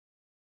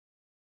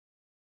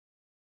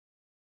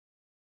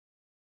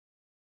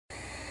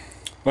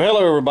Well,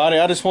 hello everybody.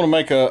 I just want to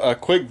make a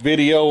quick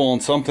video on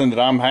something that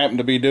I'm happen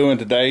to be doing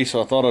today,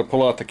 so I thought I'd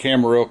pull out the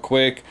camera real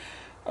quick.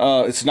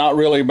 It's not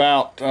really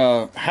about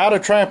how to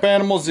trap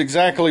animals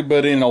exactly,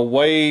 but in a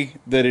way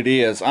that it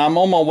is. I'm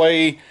on my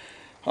way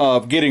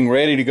of getting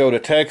ready to go to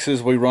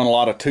Texas. We run a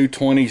lot of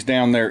 220s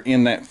down there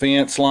in that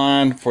fence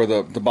line for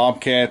the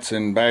bobcats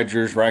and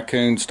badgers,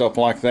 raccoons, stuff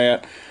like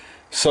that.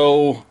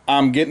 So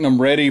I'm getting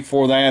them ready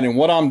for that, and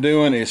what I'm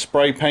doing is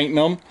spray painting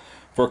them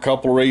for a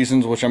couple of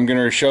reasons, which I'm going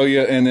to show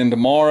you. And then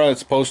tomorrow, it's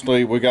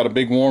supposedly, we got a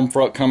big warm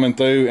front coming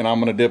through, and I'm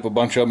going to dip a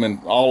bunch of them in,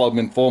 all of them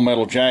in full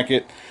metal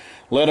jacket,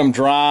 let them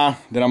dry.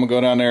 Then I'm going to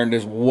go down there and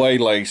just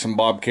waylay some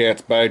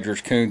bobcats,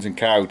 badgers, coons, and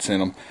coyotes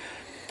in them.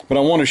 But I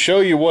want to show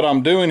you what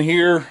I'm doing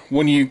here.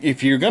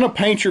 If you're going to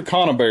paint your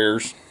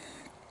conibears,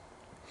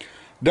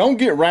 don't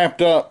get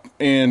wrapped up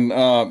in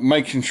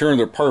making sure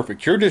they're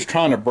perfect. You're just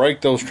trying to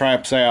break those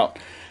traps out.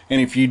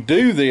 And if you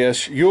do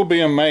this, you'll be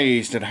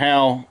amazed at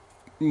how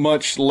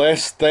much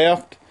less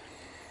theft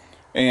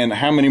and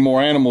how many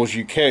more animals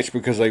you catch,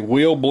 because they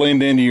will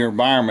blend into your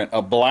environment.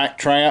 A black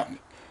trap,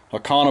 a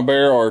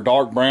conibear, or a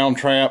dark brown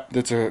trap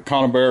that's a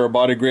conibear or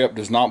body grip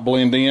does not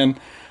blend in.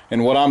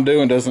 And what I'm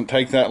doing doesn't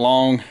take that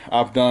long.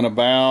 I've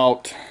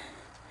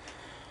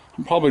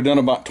probably done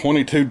about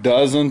 22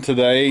 dozen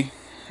today,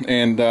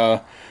 and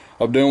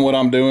I'm doing what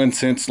I'm doing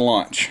since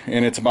lunch,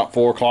 and it's about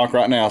 4 o'clock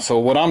right now. So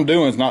what I'm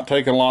doing is not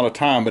taking a lot of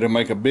time, but it'll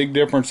make a big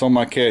difference on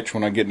my catch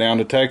when I get down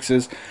to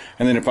Texas.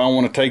 And then if I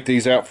want to take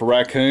these out for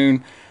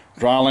raccoon,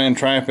 dryland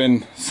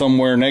trapping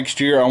somewhere next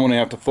year, I want to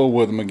have to fool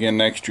with them again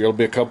next year. It'll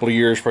be a couple of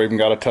years before I even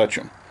got to touch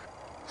them.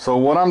 So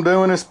what I'm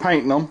doing is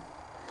painting them.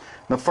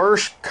 The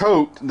first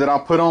coat that I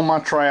put on my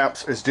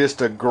traps is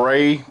just a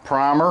gray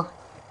primer.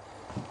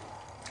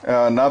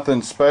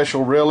 Nothing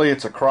special really.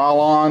 It's a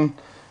Krylon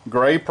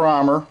gray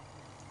primer.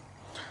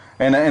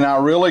 And I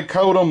really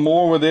coat them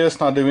more with this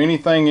than I do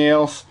anything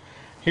else.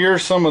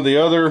 Here's some of the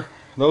other,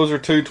 those are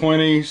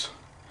 220s,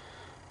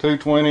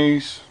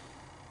 220s,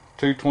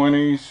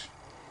 220s,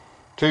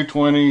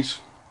 220s.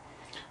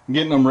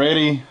 Getting them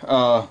ready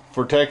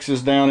for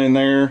Texas down in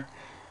there.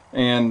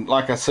 And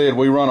like I said,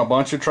 we run a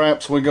bunch of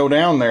traps when we go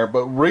down there.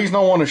 But the reason I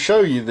want to show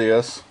you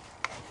this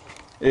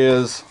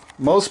is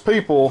most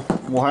people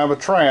will have a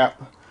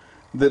trap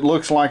that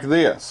looks like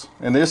this.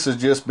 And this has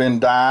just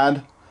been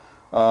dyed.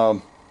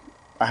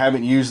 I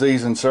haven't used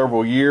these in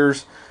several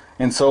years,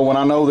 and so when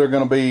I know they're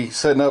going to be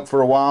setting up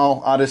for a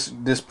while, I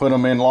just put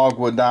them in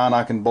logwood dye, and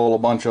I can boil a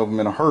bunch of them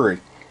in a hurry.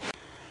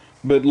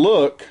 But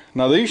look,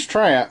 now these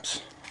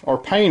traps are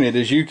painted,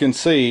 as you can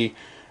see,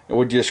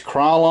 with just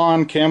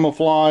Krylon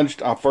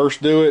camouflaged. I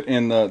first do it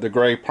in the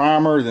gray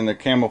primer, then the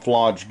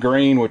camouflage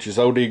green, which is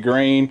OD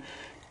green,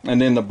 and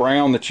then the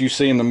brown that you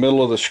see in the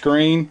middle of the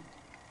screen.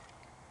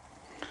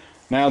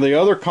 Now the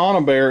other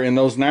conibear in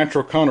those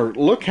natural colors,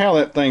 look how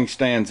that thing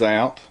stands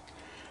out.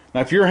 Now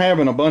if you're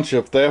having a bunch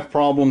of theft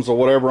problems or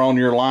whatever on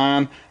your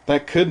line,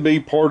 that could be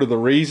part of the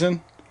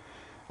reason.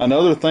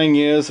 Another thing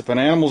is, if an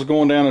animal's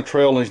going down a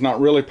trail and he's not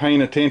really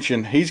paying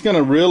attention, he's going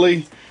to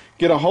really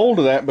get a hold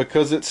of that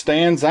because it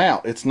stands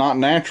out. It's not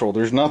natural.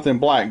 There's nothing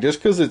black. Just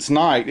because it's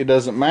night, it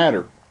doesn't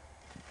matter.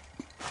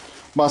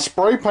 By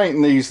spray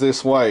painting these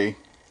this way,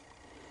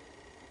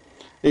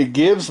 it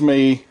gives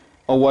me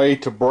a way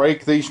to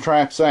break these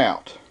traps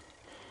out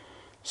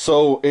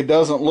so it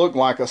doesn't look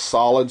like a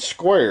solid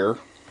square.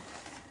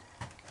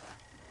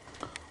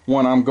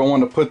 When I'm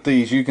going to put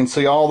these, you can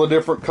see all the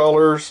different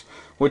colors,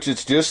 which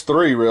it's just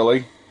 3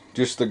 really,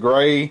 just the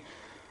gray,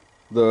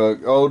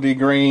 the OD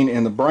green,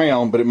 and the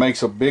brown, but it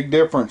makes a big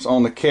difference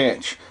on the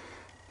catch.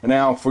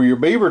 Now for your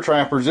beaver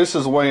trappers, this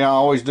is the way I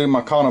always do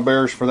my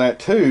conibears for that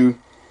too,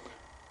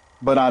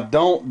 but I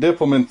don't dip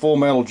them in full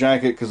metal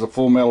jacket because a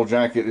full metal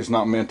jacket is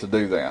not meant to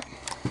do that.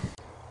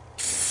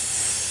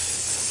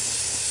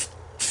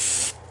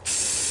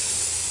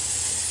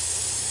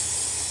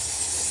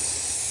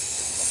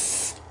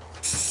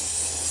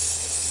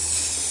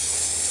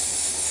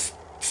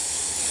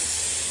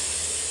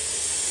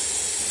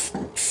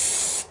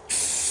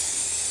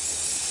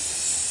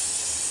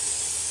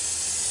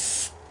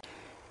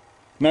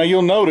 Now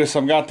you'll notice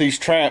I've got these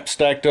traps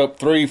stacked up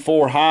 3,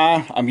 4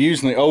 high. I'm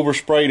using the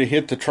overspray to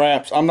hit the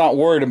traps. I'm not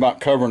worried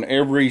about covering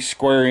every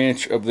square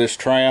inch of this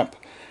trap.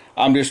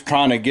 I'm just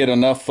trying to get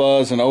enough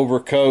fuzz and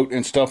overcoat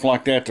and stuff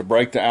like that to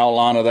break the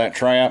outline of that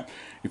trap.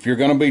 If you're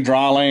going to be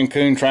dryland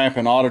coon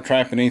trapping, auto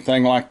trapping,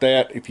 anything like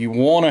that, if you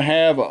want to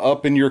have a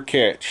up in your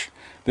catch,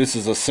 this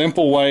is a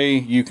simple way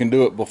you can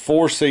do it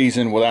before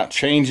season without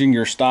changing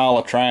your style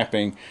of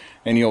trapping,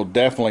 and you'll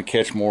definitely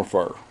catch more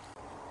fur.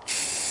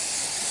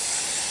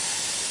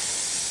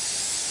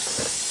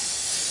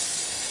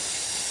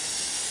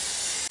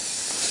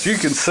 As you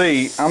can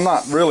see, I'm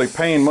not really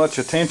paying much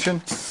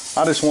attention.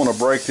 I just want to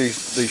break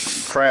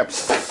these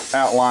traps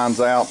outlines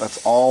out.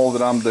 That's all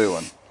that I'm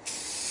doing.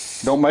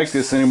 Don't make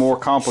this any more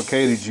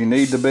complicated as you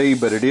need to be,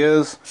 but it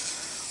is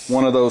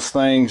one of those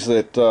things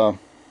that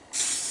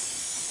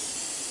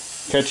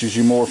catches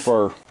you more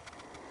fur.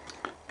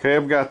 Okay,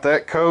 I've got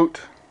that coat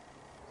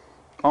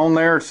on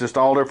there. It's just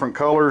all different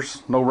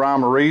colors, no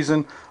rhyme or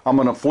reason. I'm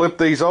going to flip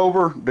these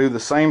over, do the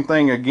same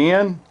thing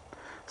again,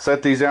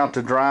 set these out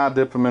to dry,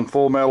 dip them in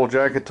Full Metal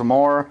Jacket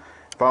tomorrow.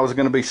 If I was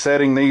going to be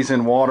setting these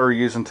in water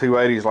using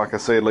 280s, like I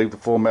said, leave the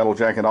Full Metal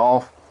Jacket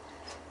off.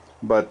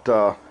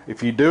 But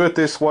if you do it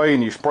this way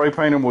and you spray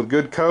paint them with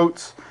good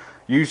coats,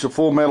 use the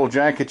Full Metal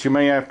Jacket, you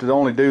may have to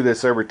only do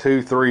this every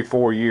 2, 3,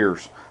 4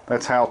 years.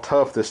 That's how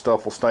tough this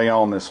stuff will stay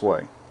on this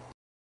way.